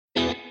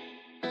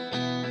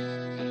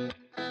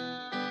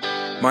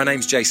My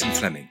name's Jason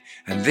Fleming,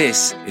 and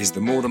this is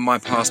the More Than My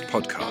Past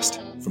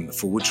podcast from the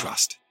Forward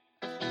Trust.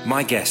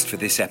 My guest for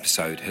this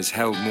episode has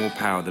held more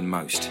power than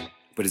most,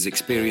 but has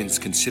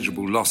experienced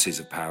considerable losses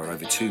of power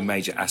over two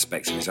major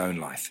aspects of his own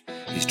life,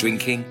 his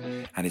drinking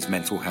and his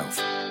mental health.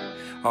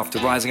 After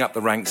rising up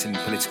the ranks in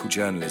political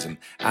journalism,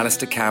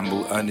 Alastair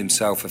Campbell earned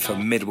himself a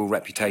formidable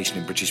reputation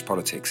in British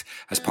politics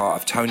as part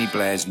of Tony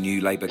Blair's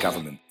new Labour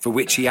government, for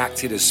which he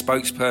acted as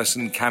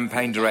spokesperson,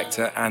 campaign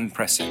director and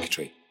press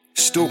secretary.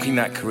 Stalking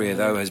that career,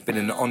 though, has been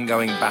an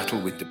ongoing battle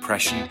with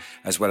depression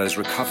as well as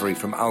recovery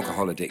from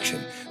alcohol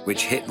addiction,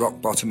 which hit rock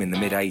bottom in the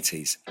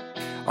mid-80s.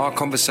 Our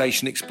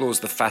conversation explores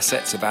the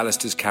facets of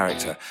Alastair's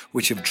character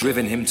which have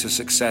driven him to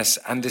success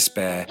and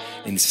despair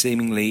in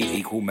seemingly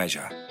equal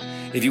measure.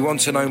 If you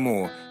want to know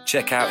more,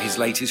 check out his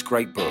latest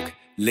great book,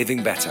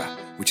 Living Better,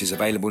 which is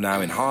available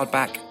now in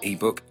hardback,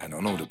 ebook and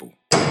on Audible.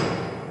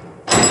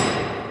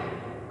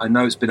 I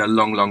know it's been a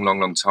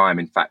long time.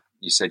 In fact,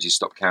 you said you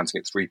stopped counting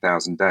at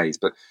 3,000 days,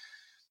 but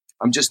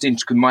I'm just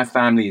interested. My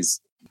family is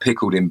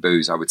pickled in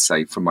booze, I would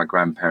say, from my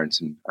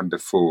grandparents and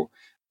before,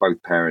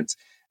 both parents.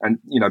 And,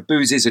 you know,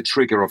 booze is a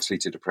trigger, obviously,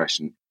 to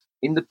depression.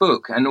 In the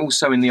book and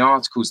also in the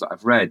articles that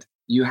I've read,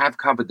 you have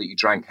covered that you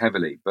drank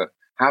heavily, but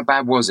how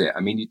bad was it?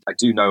 I mean, I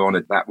do know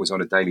that was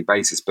on a daily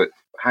basis, but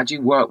how do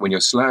you work when you're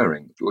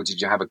slurring? Or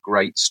did you have a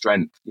great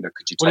strength? You know,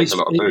 could you take a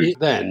lot of booze?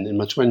 Then, in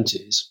my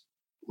 20s,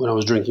 when I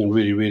was drinking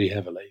really, really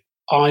heavily,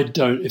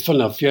 if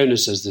enough, Fiona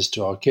says this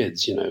to our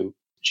kids, you know,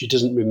 she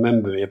doesn't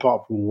remember me,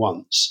 apart from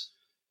once,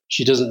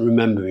 she doesn't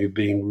remember me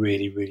being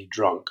really, really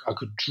drunk. I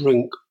could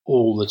drink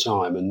all the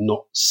time and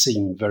not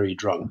seem very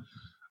drunk.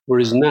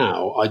 Whereas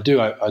now, I do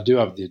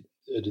have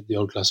the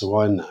odd glass of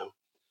wine now,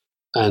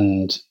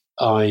 and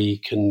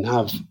I can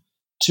have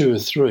two or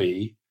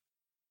three,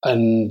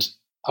 and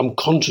I'm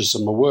conscious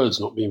of my words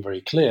not being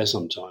very clear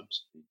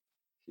sometimes,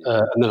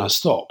 and then I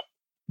stop.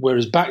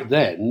 Whereas back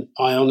then,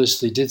 I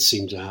honestly did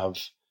seem to have,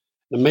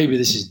 and maybe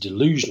this is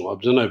delusional, I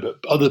don't know, but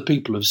other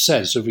people have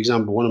said, so for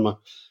example, one of my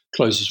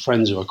closest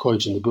friends who I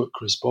quote in the book,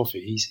 Chris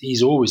Boffey,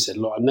 he's always said,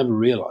 look, I never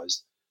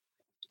realised,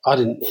 I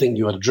didn't think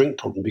you had a drink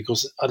problem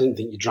because I didn't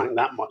think you drank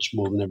that much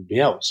more than everybody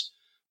else.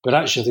 But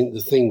actually, I think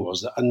the thing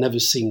was that I never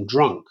seemed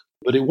drunk.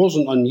 But it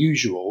wasn't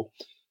unusual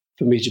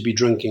for me to be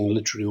drinking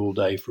literally all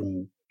day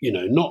from, you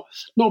know,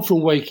 not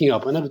from waking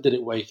up. I never did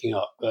it waking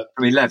up. But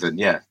from 11,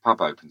 yeah, pub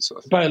open sort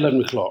of thing. About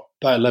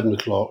 11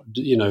 o'clock,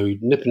 you know,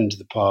 nipping into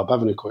the pub,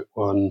 having a quick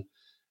one,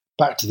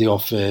 back to the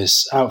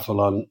office, out for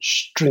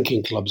lunch,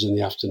 drinking clubs in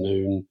the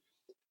afternoon,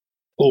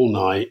 all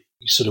night,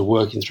 sort of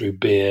working through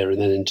beer and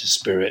then into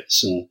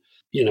spirits. And,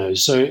 you know,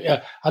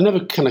 so I never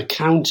kind of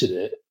counted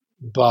it.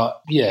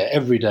 But, yeah,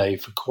 every day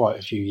for quite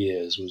a few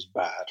years was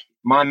bad.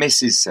 My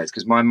missus says,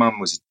 because my mum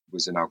was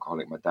an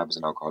alcoholic, my dad was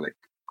an alcoholic,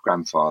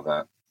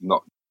 grandfather,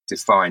 not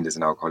defined as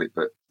an alcoholic,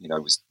 but, you know,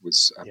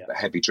 was a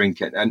heavy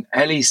drinker. And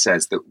Ellie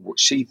says that what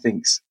she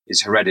thinks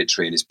is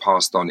hereditary and is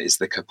passed on is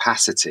the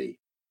capacity.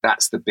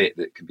 That's the bit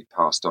that can be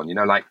passed on. You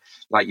know, like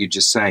you're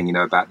just saying, you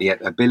know, about the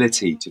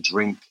ability to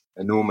drink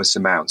enormous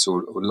amounts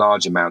or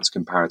large amounts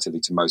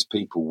comparatively to most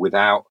people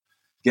without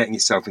getting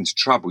yourself into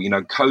trouble, you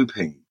know,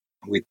 coping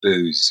with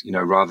booze, you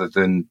know, rather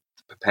than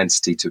the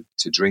propensity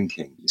to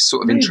drinking. It's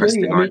sort of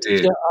interesting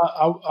idea.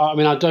 I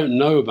mean, I don't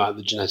know about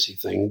the genetic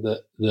thing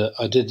that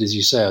I did, as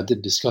you say, I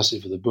did discuss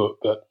it for the book.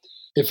 But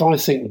if I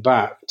think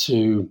back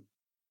to...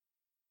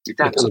 Your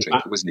dad was a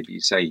drinker, wasn't he? But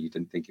you say you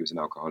didn't think he was an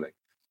alcoholic.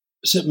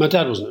 So my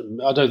dad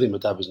wasn't. I don't think my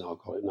dad was an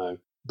alcoholic, no.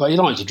 But he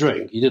liked to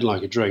drink. He did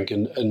like a drink.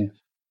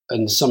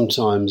 And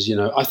sometimes, you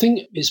know, I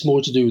think it's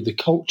more to do with the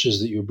cultures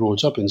that you were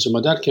brought up in. So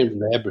my dad came from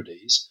the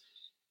Hebrides.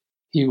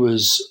 He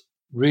was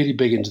really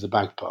big into the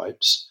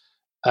bagpipes,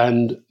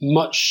 and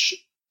much,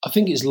 I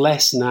think it's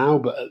less now,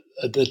 but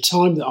at the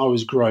time that I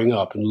was growing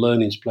up and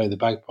learning to play the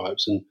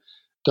bagpipes and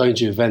going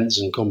to events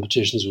and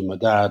competitions with my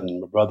dad and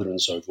my brother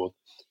and so forth,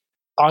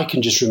 I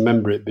can just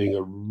remember it being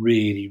a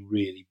really,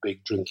 really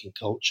big drinking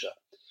culture.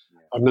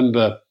 I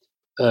remember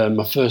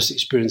my first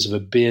experience of a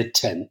beer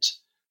tent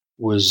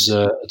was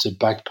at a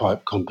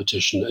bagpipe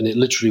competition, and it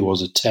literally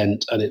was a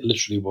tent, and it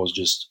literally was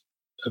just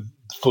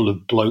full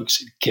of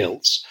blokes in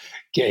kilts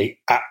getting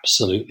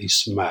absolutely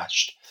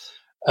smashed.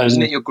 And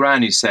wasn't it your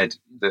gran who said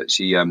that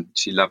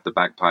she loved the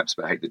bagpipes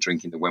but hated the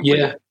drinking that went with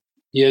it?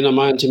 Yeah, no,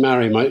 my auntie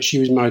Mary, she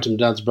was married to my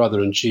dad's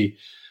brother, and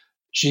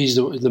she's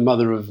the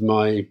mother of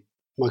my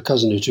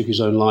cousin who took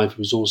his own life,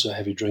 who was also a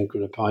heavy drinker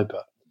and a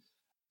piper.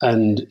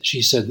 And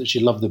she said that she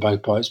loved the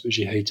bagpipes, but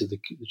she hated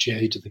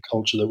the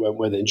culture that went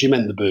with it, and she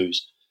meant the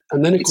booze.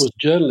 And then, of course,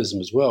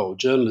 journalism as well.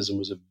 Journalism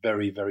was a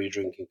very, very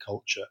drinking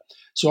culture.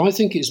 So I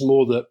think it's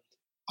more that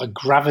I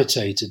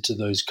gravitated to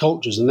those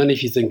cultures. And then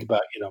if you think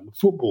about, you know, I'm a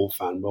football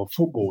fan, well,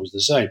 football was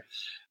the same.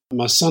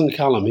 My son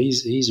Callum,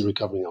 he's a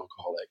recovering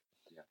alcoholic.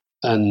 Yeah.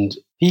 And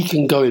he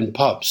can go in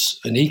pubs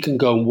and he can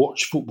go and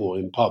watch football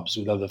in pubs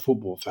with other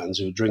football fans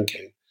who are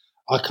drinking.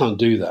 I can't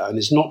do that. And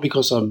it's not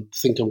because I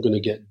think I'm going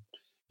to get,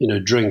 you know,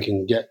 drink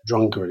and get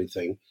drunk or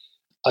anything.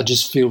 I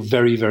just feel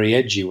very, very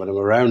edgy when I'm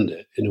around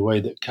it in a way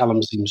that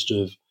Callum seems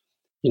to have,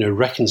 you know,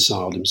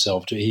 reconciled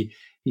himself to.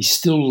 he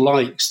still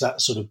likes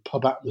that sort of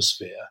pub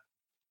atmosphere,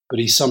 but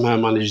he somehow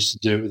manages to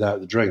do it without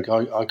the drink.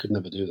 I could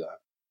never do that.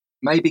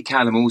 Maybe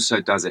Callum also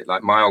does it.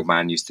 Like my old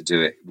man used to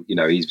do it. You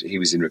know, he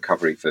was in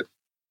recovery for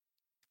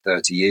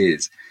 30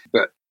 years,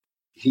 but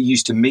he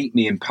used to meet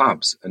me in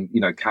pubs, and you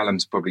know,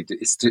 Callum's probably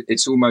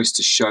it's almost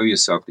to show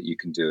yourself that you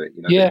can do it.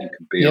 You know, that you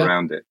can be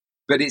around it.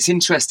 But it's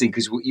interesting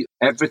because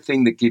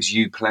everything that gives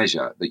you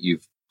pleasure that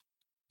you've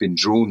been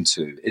drawn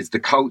to is the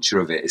culture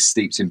of it is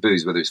steeped in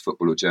booze, whether it's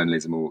football or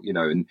journalism or, you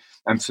know,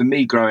 and for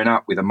me growing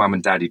up with a mum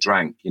and dad who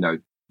drank, you know,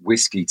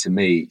 whiskey to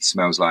me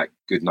smells like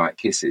goodnight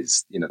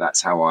kisses. You know,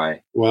 that's how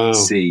I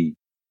see,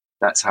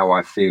 that's how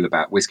I feel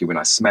about whiskey. When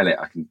I smell it,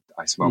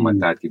 I smell my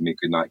dad give me a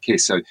goodnight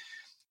kiss. So,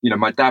 you know,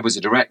 my dad was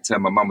a director,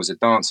 my mum was a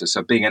dancer.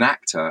 So being an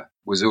actor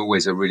was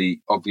always a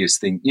really obvious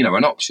thing, you know,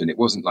 an option. It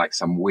wasn't like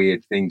some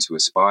weird thing to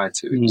aspire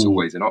to. It was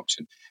always an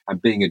option.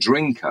 And being a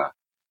drinker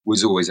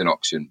was always an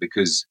option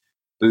because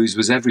booze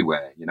was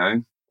everywhere, you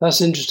know?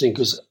 That's interesting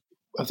because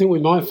I think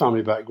with my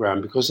family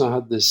background, because I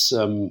had this,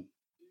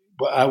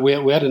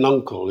 we had an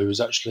uncle who was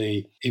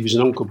he was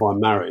an uncle by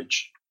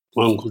marriage,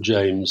 my Uncle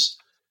James,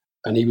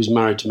 and he was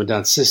married to my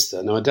dad's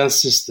sister. Now, my dad's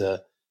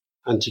sister,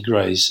 Auntie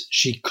Grace,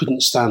 she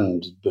couldn't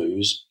stand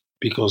booze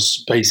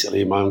because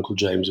basically my Uncle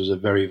James was a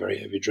very, very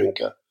heavy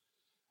drinker.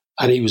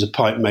 And he was a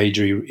pipe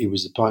major. He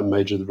was the pipe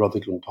major of the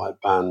Rutherglen Pipe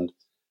Band.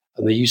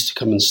 And they used to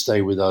come and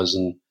stay with us.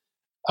 And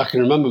I can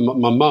remember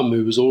my mum,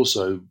 who was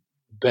also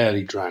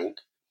barely drank,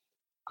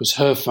 because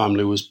her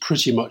family was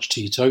pretty much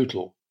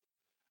teetotal.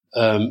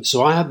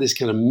 So I had this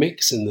kind of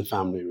mix in the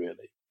family,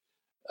 really.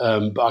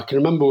 But I can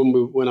remember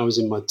when I was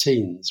in my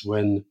teens,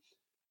 when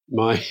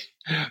my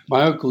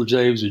Uncle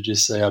James would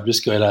just say, "I'm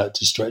just going out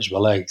to stretch my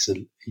legs,"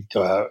 and he'd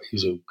go out.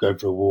 He would go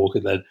for a walk,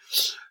 and then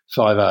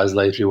 5 hours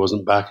later he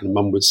wasn't back, and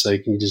Mum would say,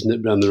 "Can you just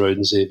nip down the road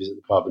and see if he's at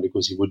the pub?" And of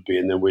course he would be,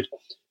 and then we'd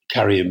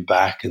carry him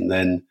back,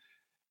 and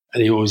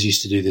he always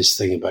used to do this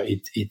thing about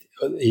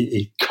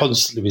he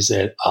constantly was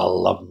saying, "I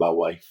love my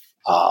wife.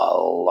 I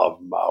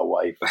love my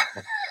wife.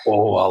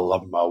 Oh, I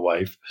love my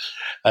wife."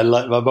 And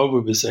like my mum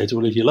would be saying to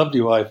him, "Well, if you loved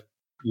your wife,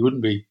 you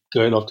wouldn't be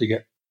going off to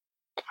get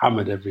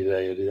hammered every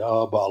day." And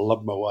but I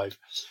love my wife.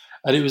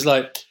 And it was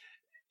like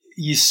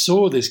you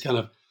saw this kind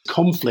of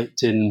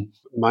conflict in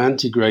my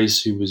Auntie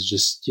Grace, who was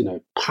just, you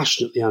know,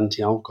 passionately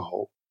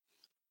anti-alcohol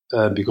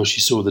because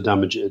she saw the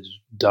damage it had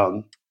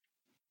done,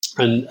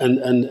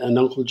 and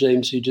Uncle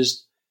James, who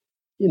just,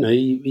 you know,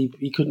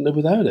 he couldn't live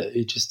without it.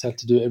 He just had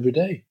to do it every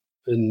day,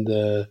 and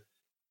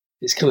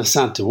it's kind of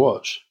sad to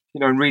watch. You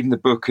know, and reading the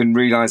book and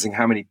realising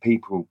how many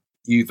people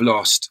you've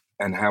lost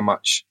and how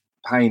much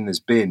pain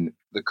there's been,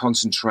 the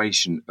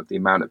concentration of the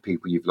amount of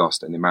people you've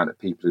lost and the amount of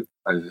people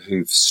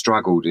who've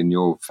struggled in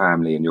your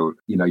family and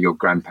your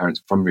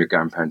grandparents, from your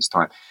grandparents'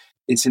 time.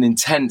 It's an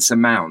intense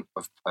amount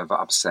of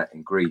upset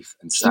and grief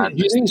and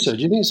sadness. Do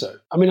you think so?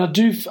 I mean,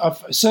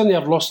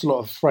 I've lost a lot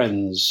of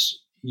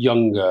friends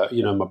younger.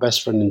 You know, my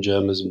best friend in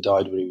journalism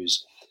died when he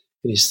was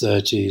in his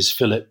 30s.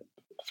 Philip,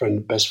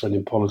 best friend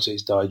in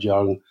politics, died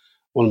young.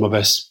 One of my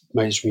best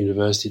mates from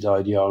university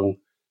died young.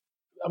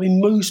 I mean,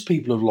 most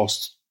people have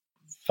lost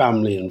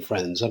family and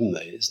friends, haven't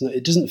they?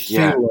 It doesn't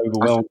feel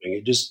overwhelming.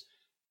 It just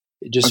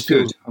feels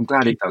good. I'm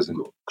glad it doesn't.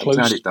 I'm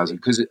glad it doesn't,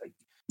 because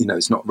you know,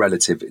 it's not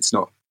relative. It's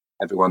not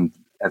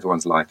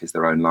everyone's life is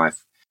their own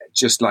life.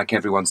 Just like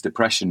everyone's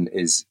depression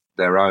is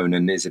their own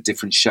and is a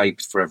different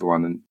shape for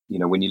everyone. And you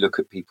know, when you look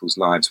at people's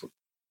lives,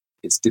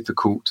 it's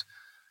difficult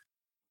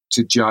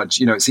to judge.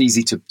 You know, it's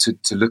easy to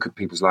look at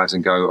people's lives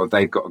and go, "Oh,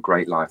 they've got a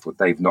great life," or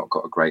 "They've not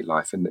got a great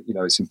life." And you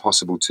know, it's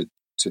impossible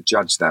to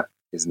judge that,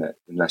 isn't it?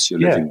 Unless you're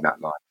living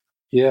that life.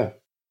 Yeah,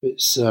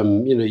 it's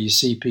you know, you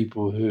see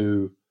people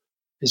who.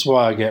 It's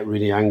why I get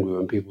really angry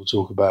when people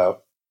talk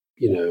about,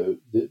 you know,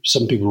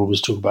 some people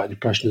always talk about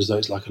depression as though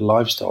it's like a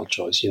lifestyle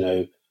choice. You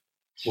know,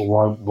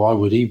 well, why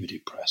would he be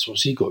depressed?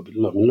 What's he got?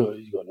 Look,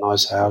 he's got a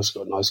nice house,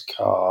 got a nice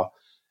car,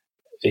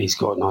 he's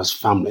got a nice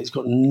family. It's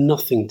got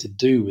nothing to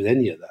do with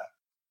any of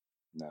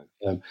that.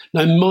 No.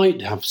 Now, it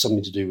might have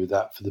something to do with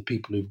that for the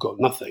people who've got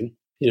nothing.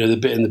 You know, the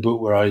bit in the book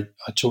where I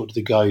talked to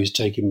the guy who's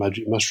taking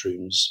magic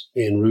mushrooms,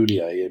 Ian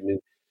Roulier. I mean,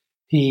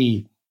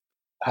 he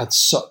had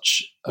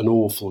such an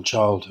awful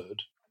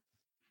childhood.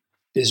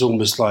 It's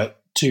almost like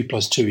 2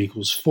 + 2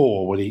 =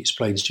 4 when he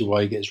explains to you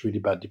why he gets really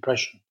bad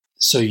depression.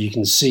 So you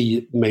can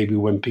see maybe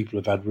when people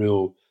have had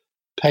real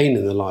pain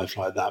in their life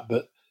like that.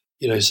 But,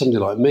 you know, somebody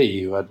like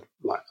me who had,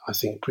 like, I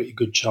think, pretty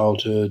good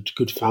childhood,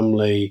 good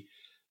family,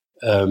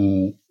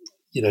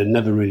 you know,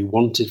 never really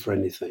wanted for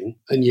anything,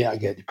 and yet I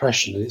get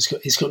depression, and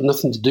it's got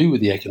nothing to do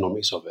with the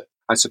economics of it.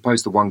 I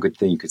suppose the one good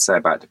thing you could say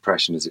about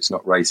depression is it's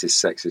not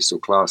racist, sexist, or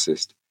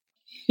classist.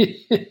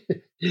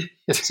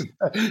 It's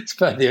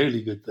about the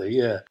only good thing,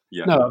 yeah.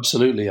 No,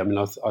 absolutely. I mean,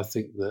 I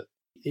think that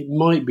it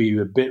might be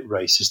a bit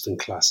racist and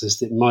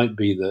classist. It might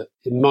be that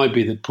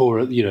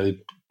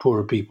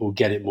poorer people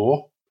get it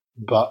more,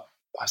 but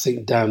I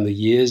think down the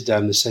years,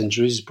 down the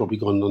centuries, it's probably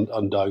gone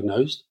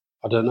undiagnosed.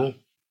 I don't know.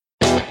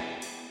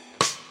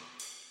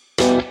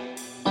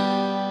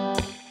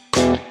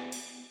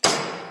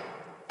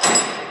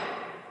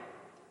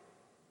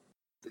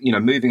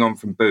 moving on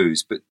from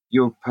booze, but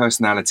your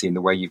personality and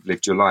the way you've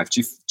lived your life,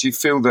 do you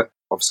feel that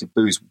obviously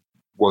booze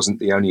wasn't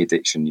the only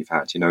addiction you've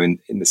had, in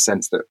the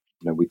sense that,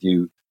 with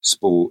you,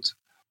 sport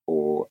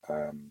or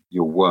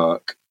your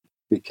work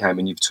became,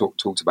 and you've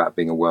talked about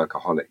being a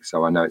workaholic.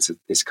 So I know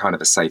it's kind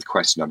of a safe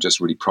question. I'm just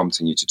really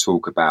prompting you to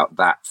talk about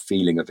that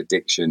feeling of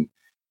addiction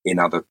in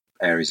other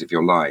areas of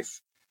your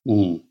life.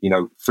 Mm.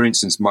 For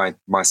instance, my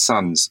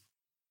sons,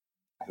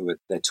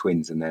 they're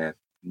twins and they're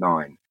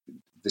 9.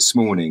 This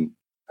morning,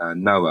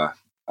 Noah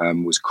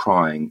was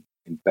crying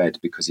in bed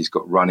because he's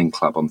got running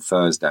club on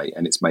Thursday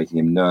and it's making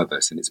him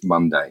nervous, and it's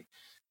Monday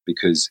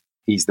because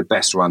he's the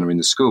best runner in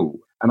the school.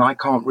 And I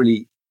can't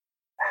really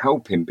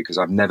help him because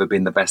I've never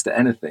been the best at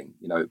anything.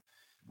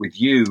 With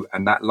you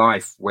and that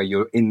life where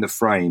you're in the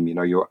frame,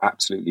 you're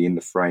absolutely in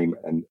the frame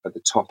and at the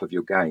top of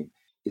your game.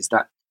 Is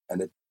that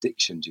an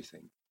addiction, do you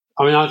think?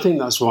 I mean, I think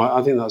that's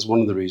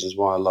one of the reasons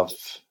why I love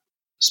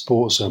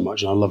sport so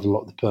much, and I love a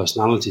lot of the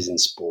personalities in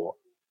sport.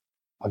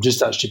 I've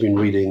just actually been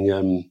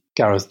reading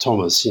Gareth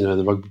Thomas,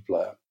 the rugby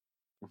player.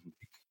 He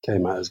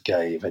came out as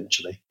gay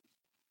eventually.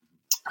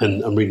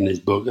 And I'm reading his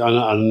book.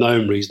 I know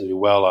him reasonably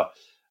well.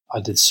 I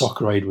did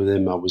Soccer Aid with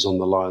him. I was on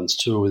the Lions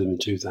tour with him in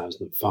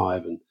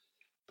 2005.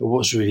 But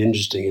what's really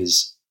interesting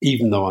is,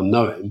 even though I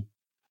know him,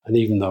 and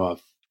even though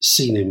I've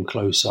seen him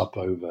close up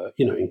over,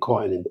 in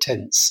quite an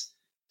intense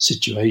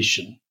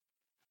situation,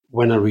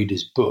 when I read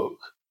his book,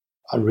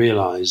 I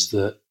realise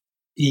that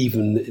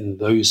even in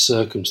those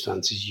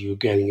circumstances, you're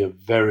getting a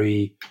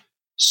very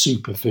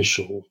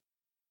superficial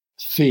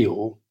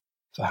feel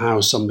for how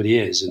somebody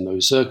is in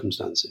those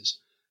circumstances.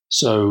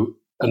 So,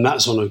 and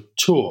that's on a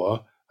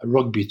tour, a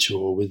rugby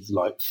tour with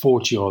like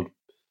 40 odd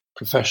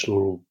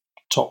professional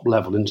top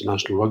level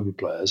international rugby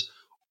players,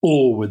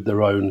 all with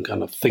their own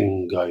kind of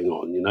thing going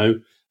on,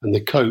 and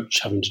the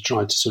coach having to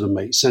try to sort of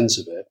make sense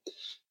of it.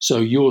 So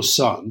your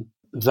son,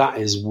 that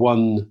is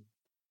one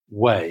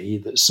way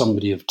that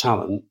somebody of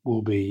talent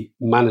will be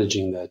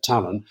managing their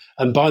talent.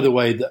 And by the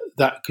way,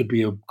 that could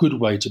be a good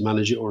way to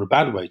manage it or a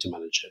bad way to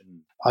manage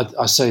it.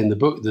 I say in the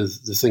book the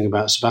thing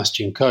about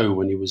Sebastian Coe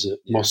when he was at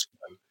Moscow,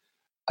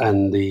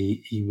 and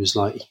he was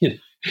like,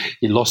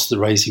 he lost the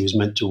race he was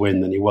meant to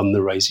win, then he won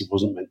the race he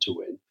wasn't meant to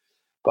win.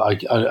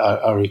 But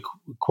I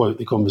quote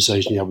the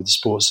conversation he had with the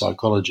sports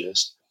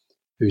psychologist,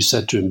 who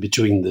said to him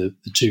between the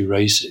two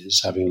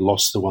races, having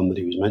lost the one that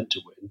he was meant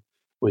to win,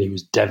 when he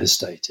was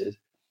devastated,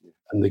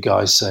 and the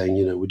guy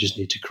saying, we just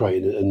need to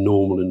create a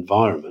normal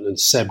environment, and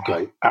Seb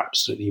going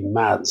absolutely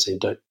mad and saying,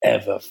 don't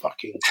ever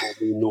fucking call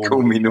me normal.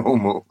 Call me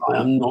normal. I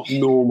am not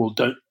normal.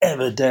 Don't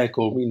ever dare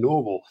call me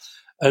normal.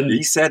 And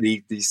he said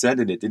in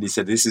it, didn't he?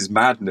 Said, this is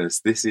madness.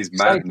 This is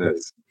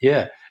madness.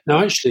 Yeah. Now,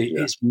 actually,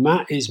 it's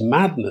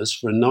madness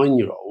for a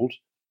 9-year-old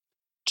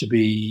to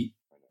be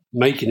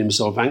making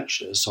himself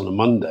anxious on a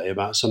Monday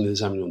about something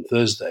that's happening on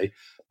Thursday,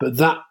 but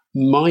that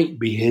might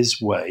be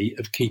his way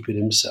of keeping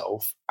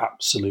himself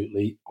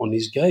absolutely on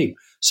his game.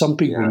 Some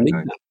people need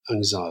that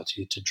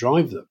anxiety to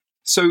drive them.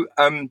 So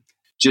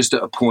just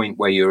at a point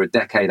where you're a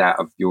decade out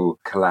of your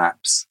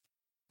collapse,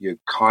 you're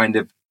kind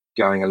of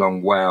going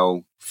along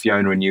well,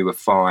 Fiona and you are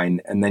fine,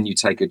 and then you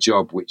take a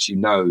job which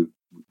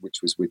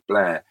was with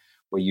Blair,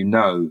 where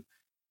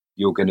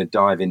you're going to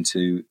dive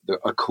into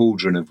a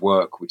cauldron of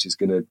work which is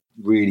going to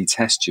really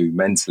test you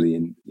mentally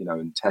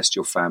and test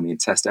your family and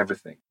test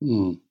everything.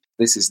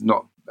 This is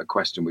not a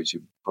question which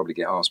you probably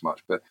get asked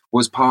much, but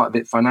was part of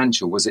it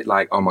financial? Was it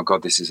like, oh my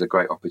God, this is a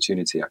great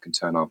opportunity, I can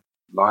turn our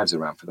lives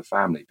around for the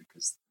family?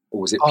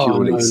 Or was it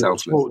purely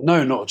selfless?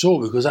 No, not at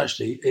all, because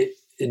actually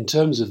in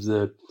terms of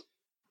the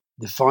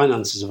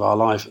finances of our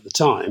life at the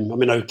time, I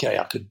mean, okay,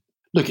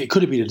 it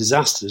could have been a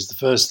disaster is the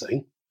first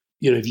thing.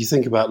 If you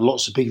think about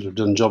lots of people who've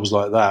done jobs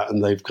like that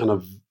and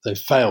they've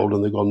failed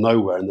and they've gone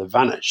nowhere and they've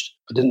vanished.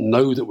 I didn't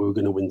know that we were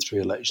going to win 3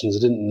 elections.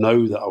 I didn't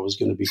know that I was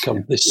going to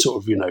become this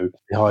sort of,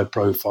 high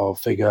profile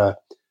figure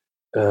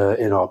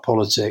in our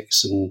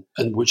politics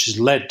and which has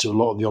led to a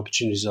lot of the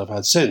opportunities I've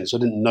had since. I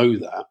didn't know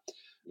that.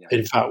 Yeah.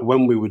 In fact,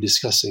 when we were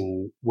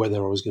discussing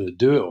whether I was going to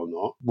do it or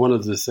not, one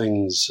of the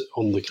things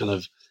on the kind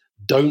of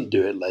don't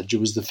do it ledger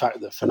was the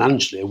fact that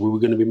financially we were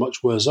going to be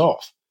much worse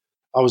off.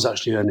 I was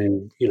actually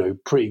earning,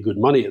 pretty good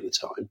money at the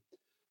time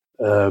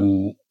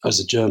as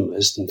a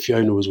journalist, and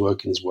Fiona was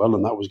working as well,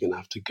 and that was going to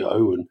have to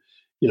go. And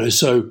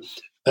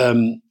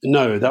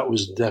no, that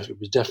was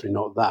definitely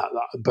not that.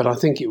 But I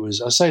think it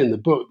was. I say in the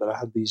book that I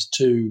had these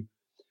two,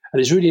 and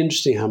it's really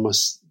interesting how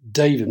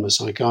David, my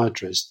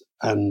psychiatrist,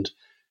 and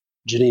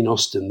Janine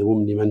Austin, the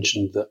woman you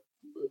mentioned that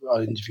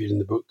I interviewed in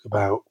the book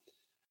about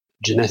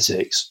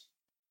genetics,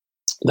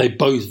 they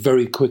both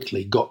very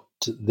quickly got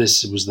to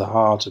this. Was the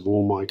heart of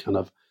all my kind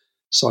of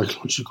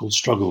psychological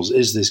struggles,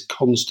 is this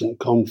constant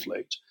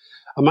conflict.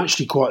 I'm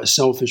actually quite a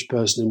selfish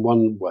person in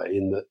one way,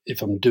 in that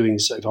if I'm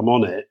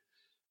on it,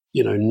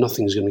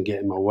 nothing's going to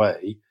get in my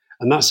way.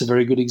 And that's a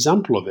very good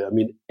example of it. I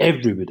mean,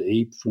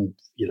 everybody from,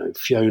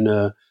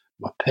 Fiona,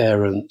 my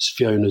parents,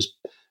 Fiona's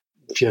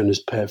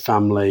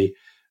family,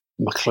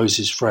 my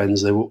closest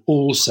friends, they were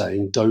all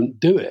saying, don't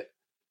do it.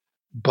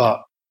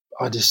 But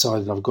I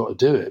decided I've got to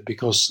do it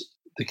because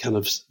the kind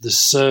of the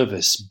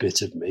service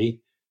bit of me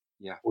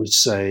Yeah. was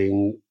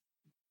saying,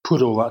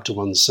 put all that to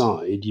one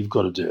side. You've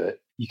got to do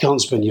it. You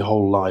can't spend your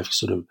whole life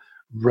sort of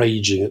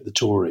raging at the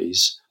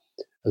Tories,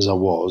 as I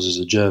was as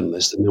a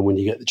journalist, and then when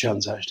you get the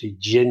chance actually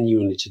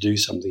genuinely to do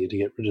something and to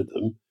get rid of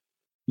them,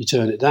 you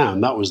turn it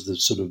down. That was the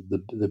sort of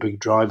the big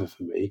driver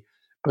for me.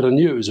 But I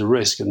knew it was a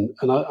risk, and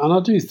I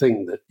do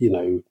think that, you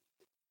know,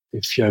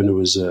 if Fiona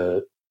was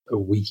a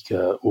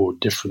weaker or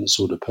different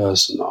sort of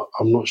person,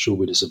 I'm not sure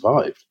we'd have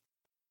survived.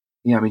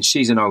 Yeah, I mean,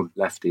 she's an old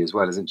lefty as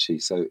well, isn't she?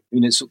 So, I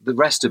mean, it's the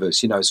rest of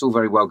us, you know, it's all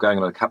very well going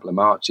on a couple of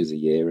marches a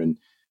year and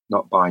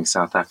not buying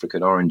South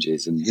African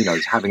oranges and, you know,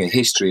 having a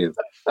history of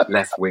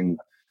left-wing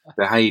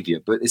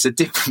behaviour. But it's a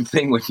different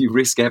thing when you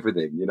risk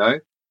everything, you know?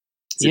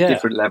 It's a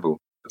different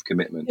level of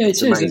commitment. Yeah,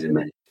 it's amazing,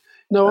 mate.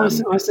 No, I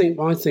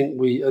think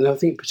we, and I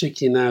think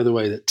particularly now the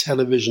way that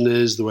television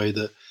is, the way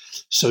that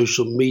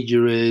social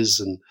media is,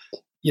 and,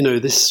 you know,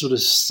 this sort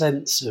of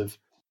sense of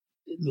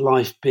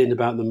life being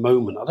about the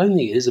moment. I don't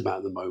think it is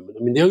about the moment.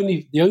 I mean,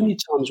 the only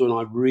times when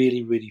I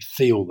really, really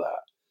feel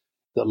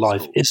that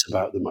life is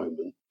about the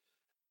moment,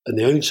 and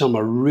the only time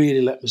I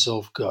really let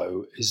myself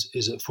go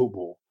is at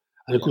football.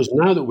 And of course,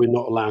 now that we're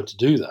not allowed to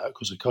do that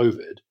because of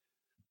COVID,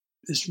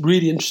 it's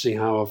really interesting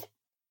how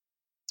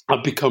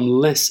I've become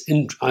less.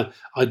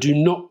 I do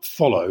not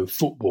follow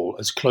football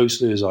as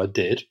closely as I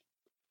did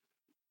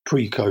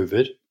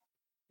pre-COVID.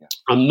 Yeah.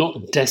 I'm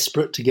not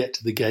desperate to get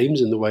to the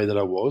games in the way that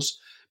I was,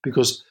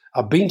 because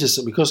I've been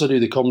to because I do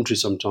the commentary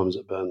sometimes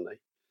at Burnley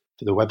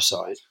for the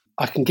website.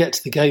 I can get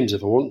to the games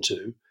if I want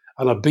to,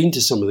 and I've been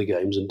to some of the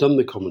games and done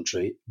the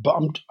commentary, but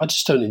I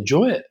just don't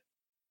enjoy it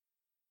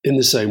in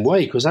the same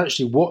way, because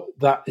actually what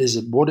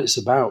it's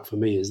about for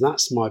me is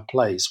that's my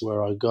place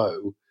where I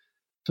go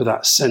for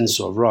that sense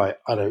of, right,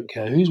 I don't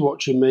care who's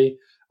watching me,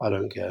 I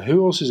don't care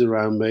who else is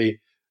around me.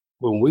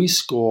 When we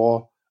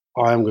score,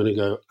 I am going to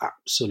go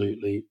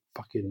absolutely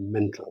fucking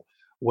mental.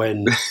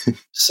 When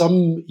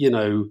some, you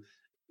know,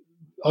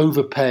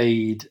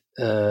 overpaid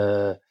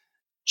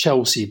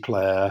Chelsea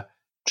player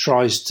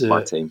tries to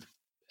My team.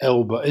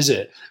 elbow, is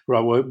it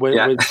right?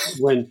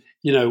 When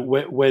you know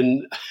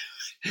when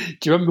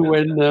do you remember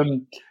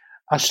when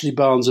Ashley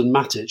Barnes and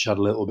Matic had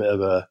a little bit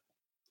of a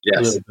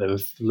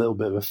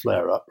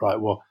flare up?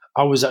 Right. Well,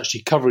 I was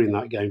actually covering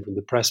that game from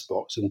the press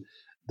box, and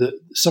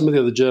some of the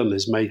other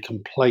journalists made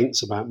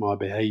complaints about my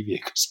behaviour.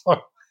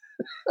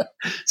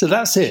 So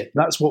that's it.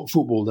 That's what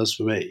football does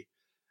for me.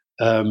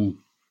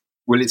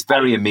 Well, it's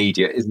very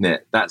immediate, isn't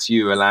it? That's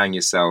you allowing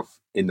yourself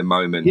in the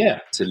moment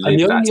to live. And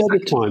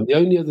the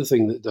only other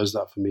thing that does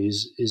that for me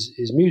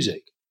is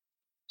music.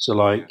 So,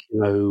 like,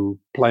 you know,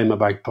 playing my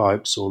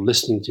bagpipes or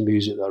listening to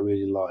music that I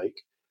really like,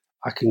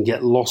 I can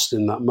get lost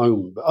in that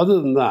moment. But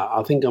other than that,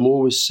 I think I'm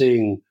always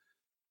seeing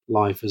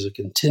life as a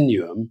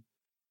continuum,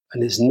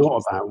 and it's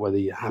not about whether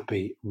you're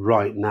happy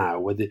right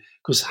now.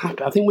 Because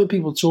I think when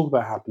people talk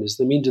about happiness,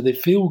 they mean, do they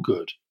feel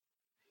good?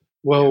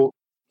 Well,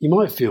 you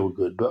might feel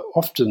good, but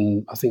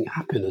often I think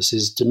happiness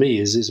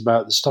is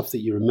about the stuff that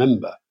you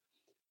remember.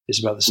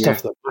 It's about the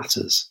stuff that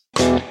matters.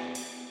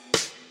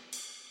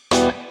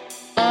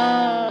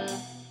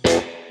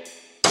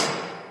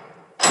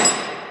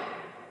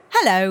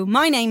 Hello,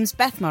 my name's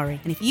Beth Murray,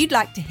 and if you'd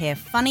like to hear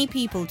funny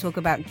people talk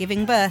about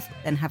giving birth,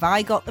 then have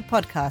I got the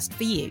podcast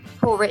for you.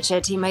 Poor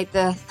Richard, he made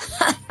the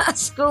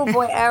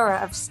schoolboy error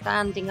of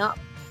standing up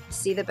to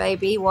see the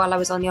baby while I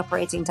was on the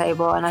operating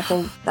table, and I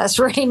think that's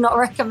really not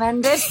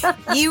recommended.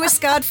 You were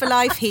scarred for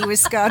life, he was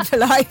scarred for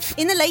life.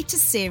 In the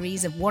latest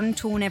series of One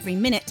Torn Every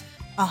Minute,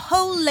 a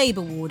whole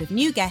labour ward of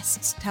new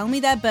guests tell me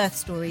their birth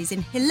stories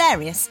in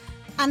hilarious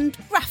and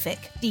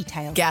graphic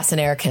detail. Gas and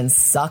air can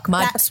suck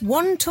my... That's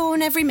One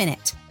Torn Every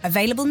Minute.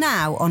 Available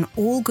now on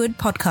all good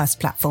podcast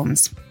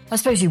platforms. I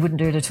suppose you wouldn't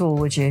do it at all,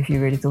 would you, if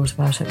you really thought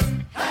about it?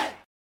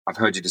 I've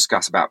heard you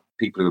discuss about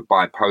people who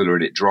are bipolar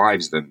and it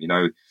drives them, you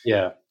know.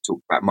 Yeah.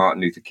 Talk about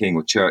Martin Luther King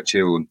or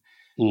Churchill, and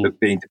that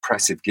being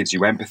depressive gives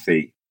you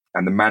empathy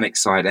and the manic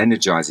side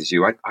energizes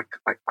you.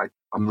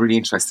 I'm really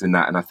interested in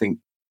that, and I think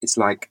it's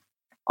like,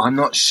 I'm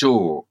not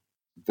sure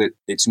that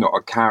it's not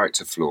a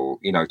character flaw,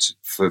 you know,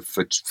 for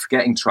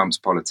forgetting Trump's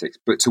politics,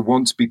 but to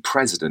want to be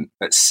president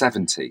at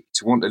 70,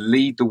 to want to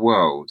lead the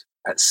world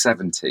at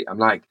 70, I'm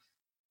like,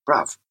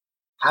 bruv,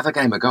 have a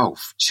game of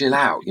golf, chill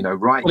out, you know,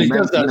 right? Well,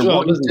 what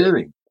are you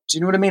doing? Do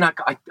you know what I mean?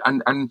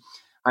 And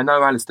I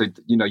know, Alistair,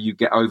 you know, you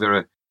get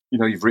over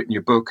you've written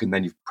your book and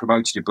then you've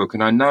promoted your book,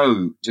 and I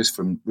know just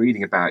from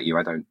reading about you,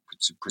 I don't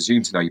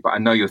presume to know you, but I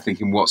know you're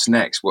thinking, what's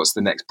next? What's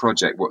the next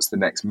project? What's the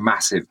next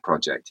massive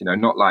project? You know,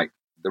 not like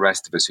the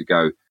rest of us who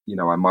go, you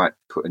know, I might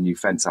put a new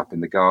fence up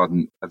in the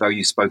garden. Although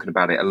you've spoken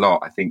about it a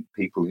lot, I think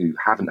people who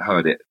haven't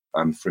heard it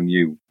from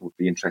you would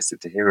be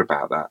interested to hear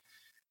about that.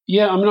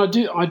 Yeah, I mean,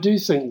 I do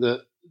think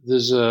that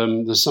there's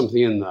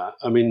something in that.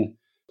 I mean,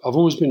 I've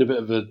always been a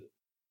bit of a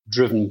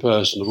driven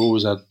person. I've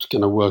always had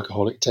kind of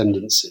workaholic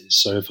tendencies.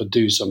 So if I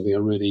do something, I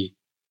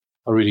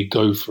really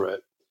go for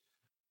it.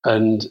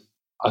 And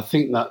I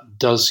think that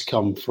does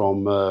come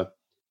from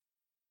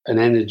an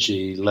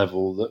energy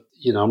level that,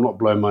 you know, I'm not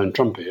blowing my own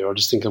trumpet here. I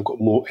just think I've got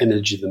more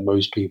energy than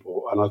most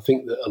people. And I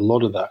think that a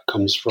lot of that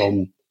comes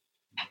from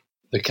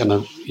the kind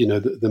of,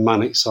 the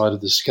manic side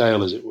of the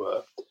scale, as it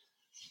were.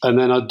 And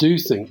then I do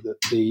think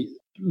that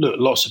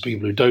lots of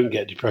people who don't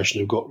get depression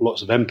have got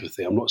lots of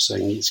empathy. I'm not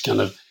saying it's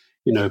kind of,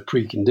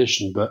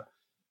 preconditioned, but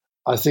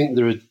I think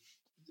there are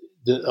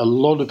a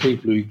lot of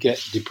people who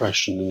get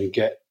depression and who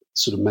get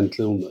sort of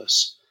mental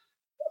illness.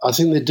 I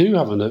think they do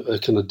have a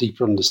kind of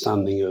deeper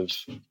understanding of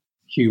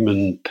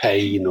human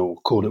pain, or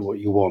call it what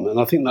you want. And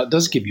I think that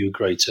does give you a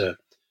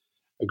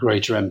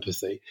greater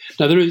empathy.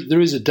 Now, there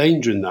is a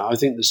danger in that. I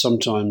think that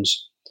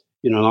sometimes,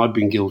 and I've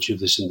been guilty of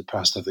this in the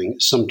past, I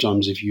think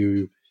sometimes if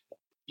you,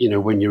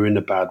 when you're in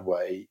a bad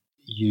way,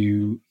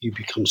 you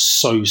become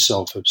so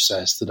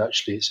self-obsessed that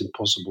actually it's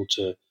impossible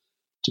to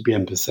be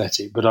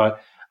empathetic. But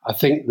I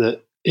think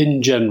that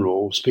in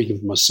general, speaking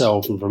for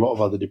myself and for a lot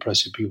of other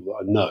depressive people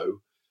that I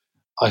know,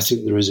 I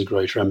think there is a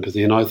greater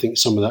empathy. And I think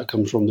some of that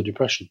comes from the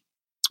depression.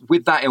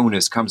 With that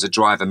illness comes a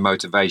drive and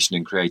motivation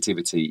and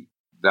creativity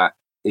that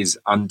is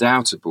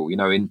undoubtable,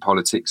 in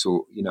politics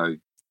or,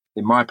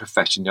 in my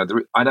profession. I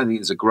don't think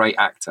there's a great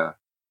actor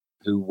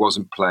who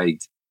wasn't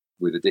plagued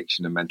with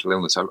addiction and mental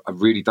illness. I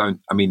really don't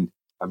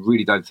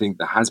think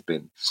there has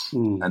been.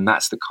 And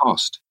that's the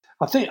cost.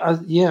 I think, I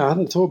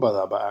hadn't thought about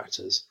that about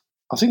actors.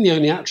 I think the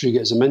only actor who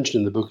gets a mention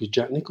in the book is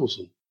Jack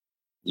Nicholson.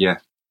 Yeah.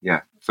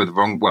 For the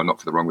wrong, not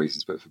for the wrong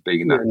reasons, but for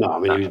being in that. No, I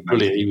mean, he was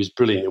brilliant. He was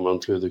brilliant in One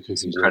Flew Over the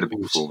Cuckoo's Nest. Incredible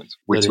performance.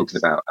 We're talking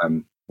about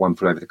One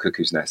Flew Over the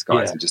Cuckoo's Nest,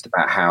 guys, and just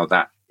about how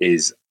that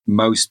is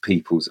most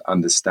people's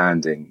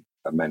understanding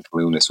of mental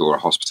illness or a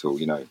hospital,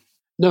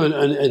 No,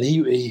 and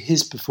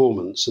his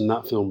performance in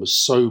that film was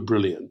so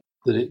brilliant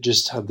that it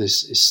just had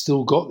this. It's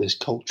still got this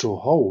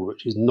cultural hold,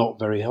 which is not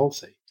very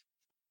healthy.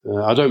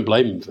 I don't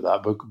blame him for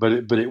that,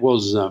 but it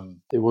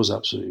was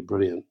absolutely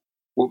brilliant.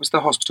 What was the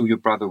hospital your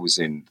brother was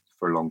in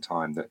for a long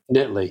time?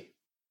 Netley.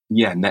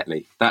 Yeah,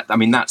 Netley.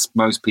 That's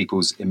most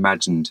people's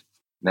imagined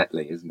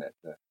Netley, isn't it?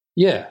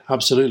 Yeah,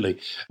 absolutely.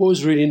 What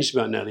was really interesting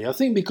about Netley, I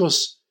think,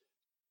 because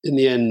in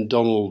the end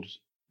Donald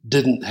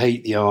didn't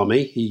hate the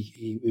army.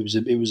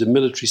 It was a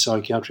military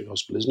psychiatric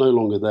hospital. It's no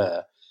longer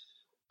there.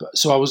 But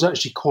so I was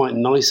actually quite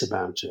nice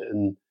about it,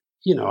 and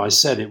I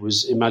said it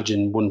was,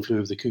 imagine One Flew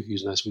Over the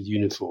Cuckoo's Nest with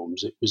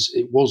uniforms.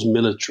 It was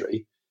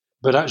military,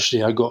 but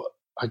actually I got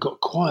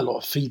quite a lot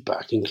of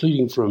feedback,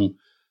 including from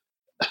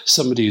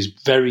somebody who's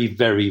very,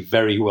 very,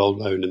 very well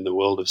known in the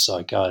world of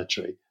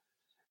psychiatry,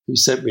 who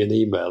sent me an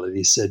email and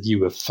he said, "You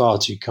were far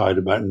too kind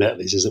about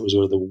Netley." He says it was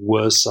one of the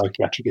worst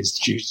psychiatric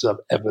institutions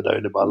I've ever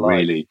known in my life.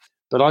 Really?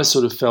 But I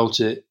sort of felt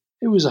it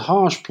was a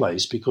harsh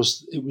place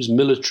because it was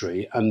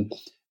military. And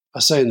I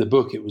say in the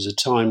book, it was a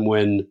time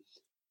when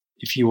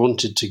if you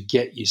wanted to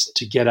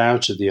get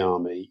out of the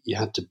army, you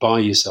had to buy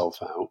yourself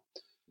out.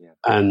 Yeah.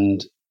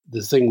 And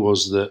the thing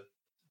was that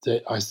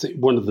I think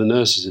one of the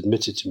nurses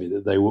admitted to me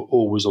that they were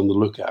always on the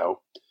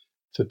lookout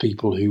for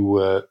people who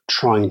were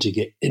trying to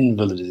get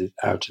invalided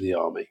out of the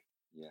army.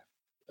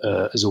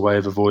 As a way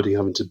of avoiding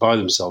having to buy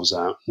themselves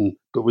out.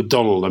 But with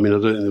Donald, I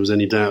don't think there was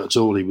any doubt at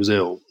all he was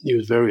ill. He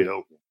was very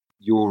ill.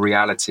 Your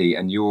reality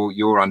and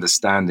your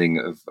understanding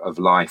of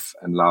life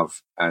and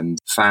love and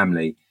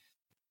family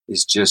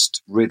is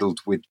just riddled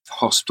with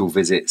hospital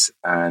visits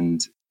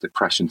and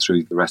depression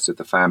through the rest of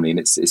the family. And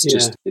it's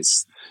just...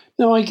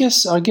 No, I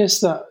guess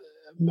that...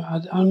 I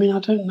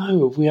don't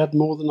know. Have we had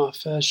more than our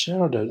fair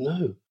share? I don't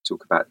know.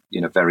 Talk about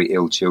very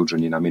ill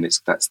children.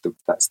 That's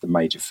the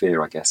major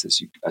fear, I guess,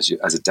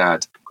 as a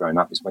dad growing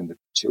up, is when the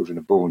children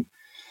are born.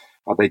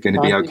 Are they going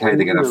to be okay?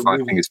 They're going to have 5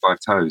 fingers, 5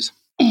 toes.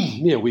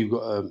 Yeah, we've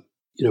got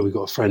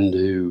a friend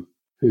who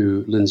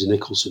Lindsay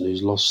Nicholson,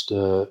 who's lost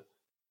her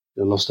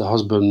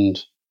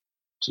husband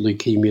to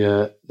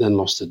leukemia, then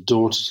lost her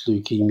daughter to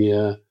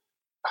leukemia.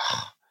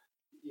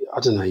 I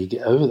don't know how you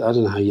get over that. I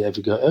don't know how you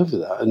ever go over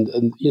that.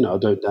 And I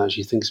don't doubt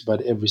she thinks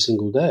about it every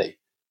single day.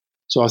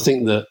 So I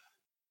think that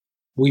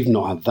we've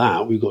not had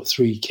that. We've got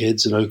 3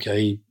 kids, and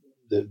okay,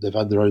 they've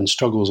had their own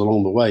struggles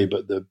along the way,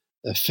 but they're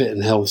fit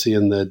and healthy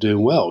and they're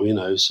doing well,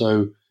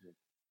 So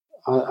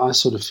I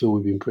sort of feel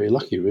we've been pretty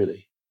lucky,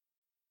 really.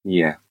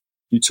 Yeah.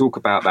 You talk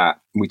about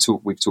that. We've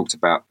talked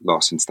about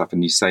loss and stuff,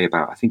 and you say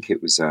about, I think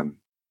it was in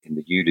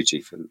the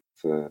eulogy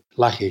for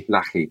Lackey.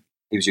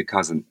 He was your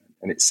cousin.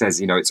 And it says,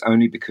 it's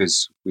only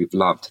because we've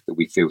loved that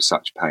we feel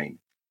such pain,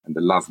 and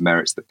the love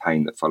merits the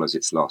pain that follows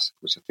its loss,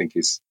 which I think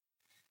is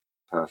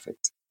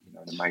perfect.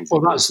 An amazing.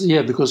 Well, that's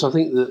because I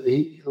think that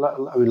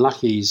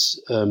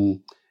Lackey's.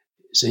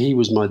 So he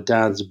was my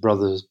dad's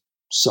brother's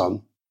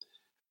son,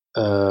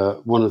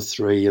 one of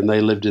 3, and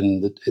they lived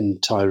in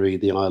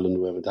Tiree, the island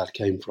where my dad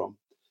came from.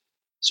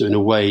 So in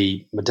a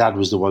way, my dad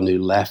was the one who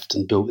left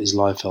and built his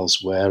life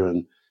elsewhere,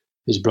 and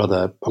his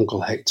brother,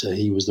 Uncle Hector,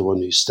 he was the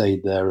one who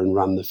stayed there and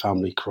ran the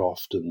family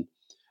croft. And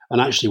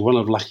actually, one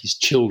of Lackey's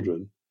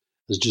children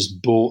has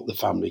just bought the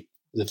family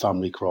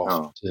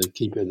croft to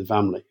keep it in the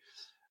family.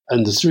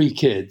 And the 3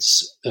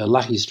 kids,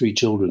 Lackey's 3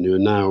 children, who are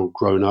now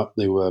grown up,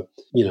 they were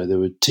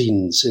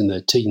teens, in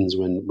their teens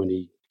when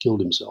he killed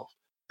himself.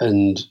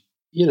 And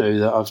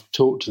I've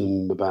talked to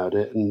them about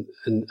it, and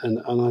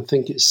I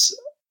think it's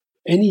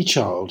any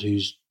child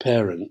whose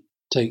parent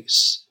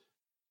takes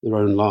their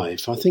own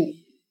life, I think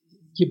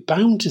you're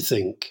bound to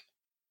think,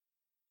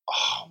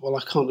 oh, well,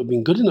 I can't have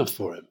been good enough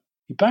for him.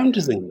 You're bound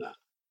to think that.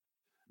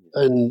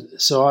 And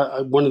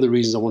so one of the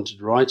reasons I wanted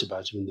to write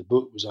about him in the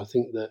book was I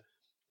think that,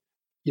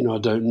 I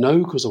don't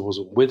know because I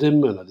wasn't with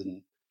him and I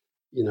didn't,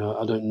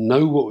 I don't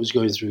know what was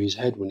going through his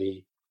head when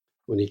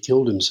he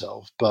killed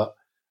himself. But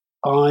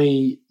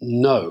I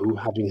know,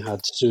 having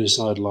had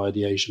suicidal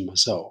ideation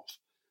myself,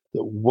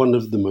 that one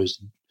of the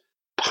most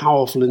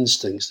powerful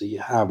instincts that you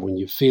have when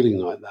you're feeling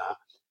like that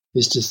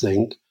is to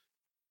think,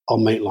 I'll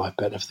make life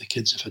better for the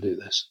kids if I do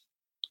this.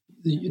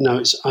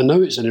 I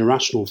know it's an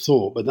irrational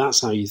thought, but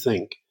that's how you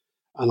think.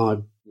 And I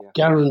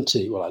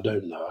guarantee, well, I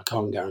don't know, I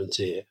can't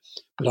guarantee it,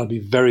 but I'd be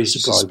very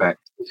surprised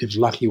if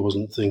Lucky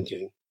wasn't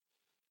thinking,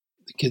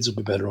 the kids will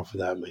be better off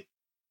without me.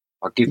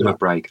 I'll give them a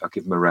break. I'll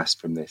give them a rest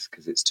from this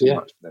because it's too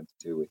much for them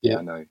to deal with. Yeah,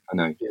 I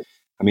know. Yeah.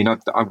 I mean,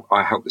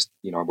 I help this,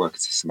 I work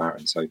as a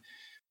Samaritan, so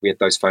we had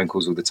those phone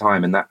calls all the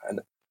time, and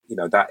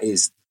that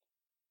is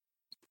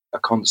a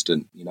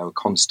constant. A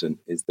constant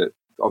is that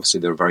obviously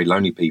there are very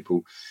lonely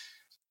people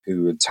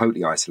who are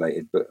totally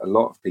isolated, but a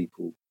lot of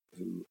people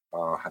who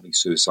are having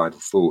suicidal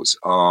thoughts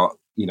are,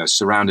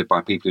 surrounded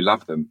by people who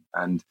love them.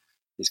 And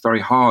it's very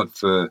hard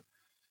for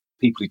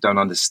people who don't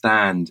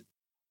understand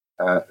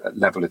a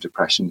level of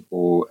depression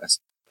or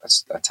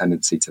a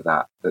tendency to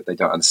that they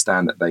don't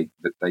understand that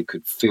they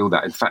could feel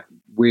that. In fact,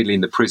 weirdly,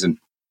 in the prison,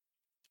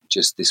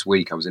 just this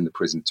week, I was in the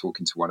prison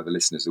talking to one of the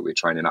listeners that we're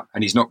training up,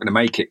 and he's not going to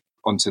make it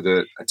onto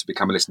to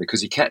become a listener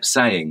because he kept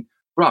saying,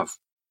 bruv,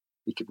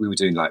 we were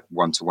doing like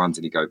one-to-ones,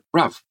 and he'd go,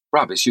 bruv,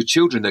 it's your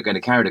children that are going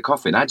to carry the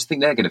coffin. How do you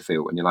think they're going to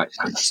feel? And you're like,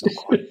 that's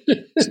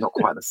not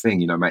quite the thing,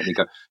 mate. And you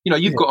go,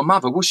 you've got a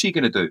mother. What's she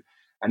going to do?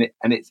 And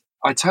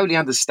I totally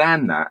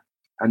understand that.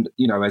 And,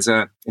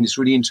 and it's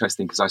really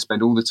interesting because I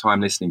spend all the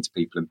time listening to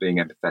people and being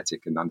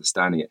empathetic and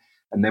understanding it.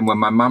 And then when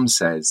my mum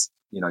says,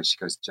 she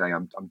goes, Jay,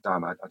 I'm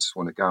done. I just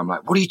want to go. I'm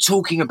like, what are you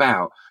talking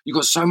about? You've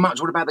got so much.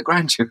 What about the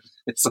grandchildren?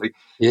 It's like,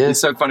 it's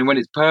so funny. When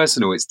it's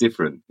personal, it's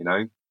different,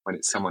 when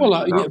it's someone.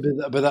 Well,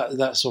 but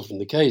that's often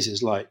the case.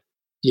 It's like,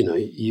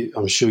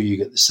 I'm sure you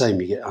get the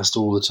same. You get asked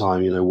all the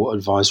time, what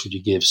advice would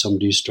you give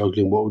somebody who's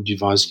struggling? What would you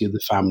advise give the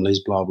families,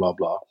 blah, blah,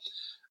 blah.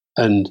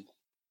 And,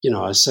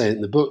 I say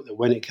in the book that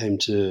when it came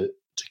to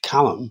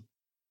Callum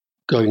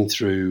going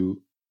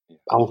through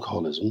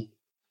alcoholism,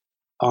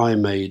 I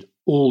made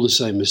all the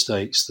same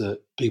mistakes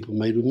that people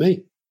made with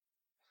me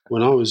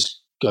when I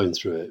was going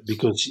through it,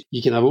 because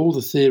you can have all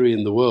the theory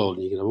in the world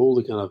and you can have all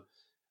the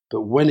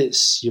but when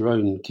it's your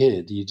own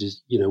kid, you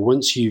just,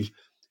 once you've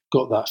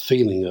got that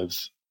feeling of,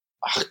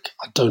 I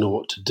don't know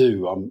what to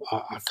do. I'm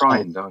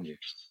frightened, aren't you?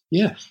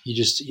 Yeah,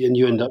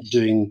 you end up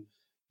doing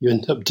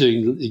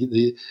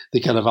the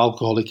kind of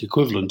alcoholic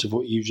equivalent of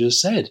what you just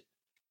said.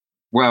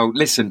 Well,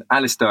 listen,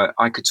 Alistair,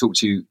 I could talk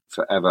to you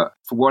forever.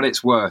 For what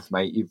it's worth,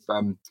 mate, you've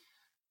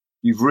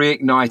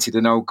reignited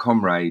an old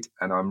comrade,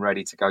 and I'm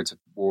ready to go to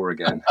war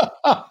again.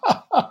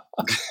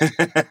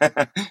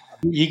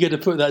 You're going to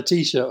put that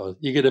T-shirt on.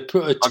 You're going to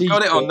put a T-shirt. I've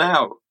got it on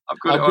now. I've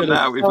got it on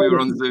now. If we were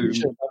on Zoom,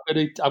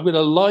 I'm going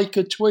to like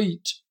a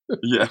tweet.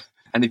 Yeah.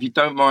 And if you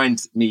don't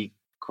mind me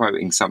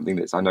quoting something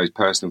that I know is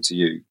personal to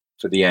you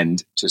for the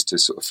end, just to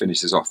sort of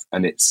finish us off.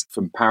 And it's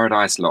from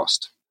Paradise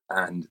Lost.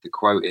 And the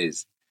quote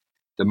is,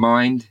 "The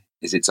mind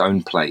is its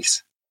own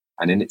place,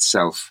 and in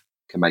itself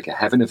can make a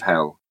heaven of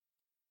hell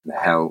and a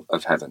hell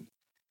of heaven."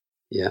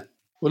 Yeah.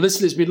 Well,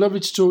 listen, it's been lovely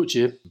to talk to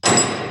you.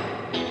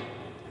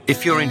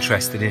 If you're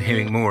interested in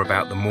hearing more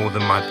about the More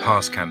Than My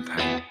Past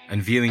campaign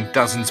and viewing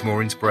dozens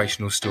more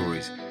inspirational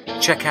stories,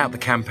 check out the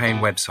campaign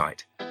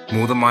website,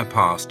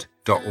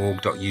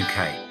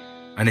 morethanmypast.org.uk.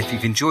 And if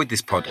you've enjoyed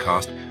this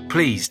podcast,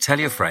 please tell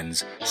your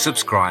friends,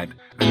 subscribe,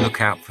 and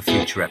look out for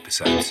future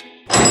episodes.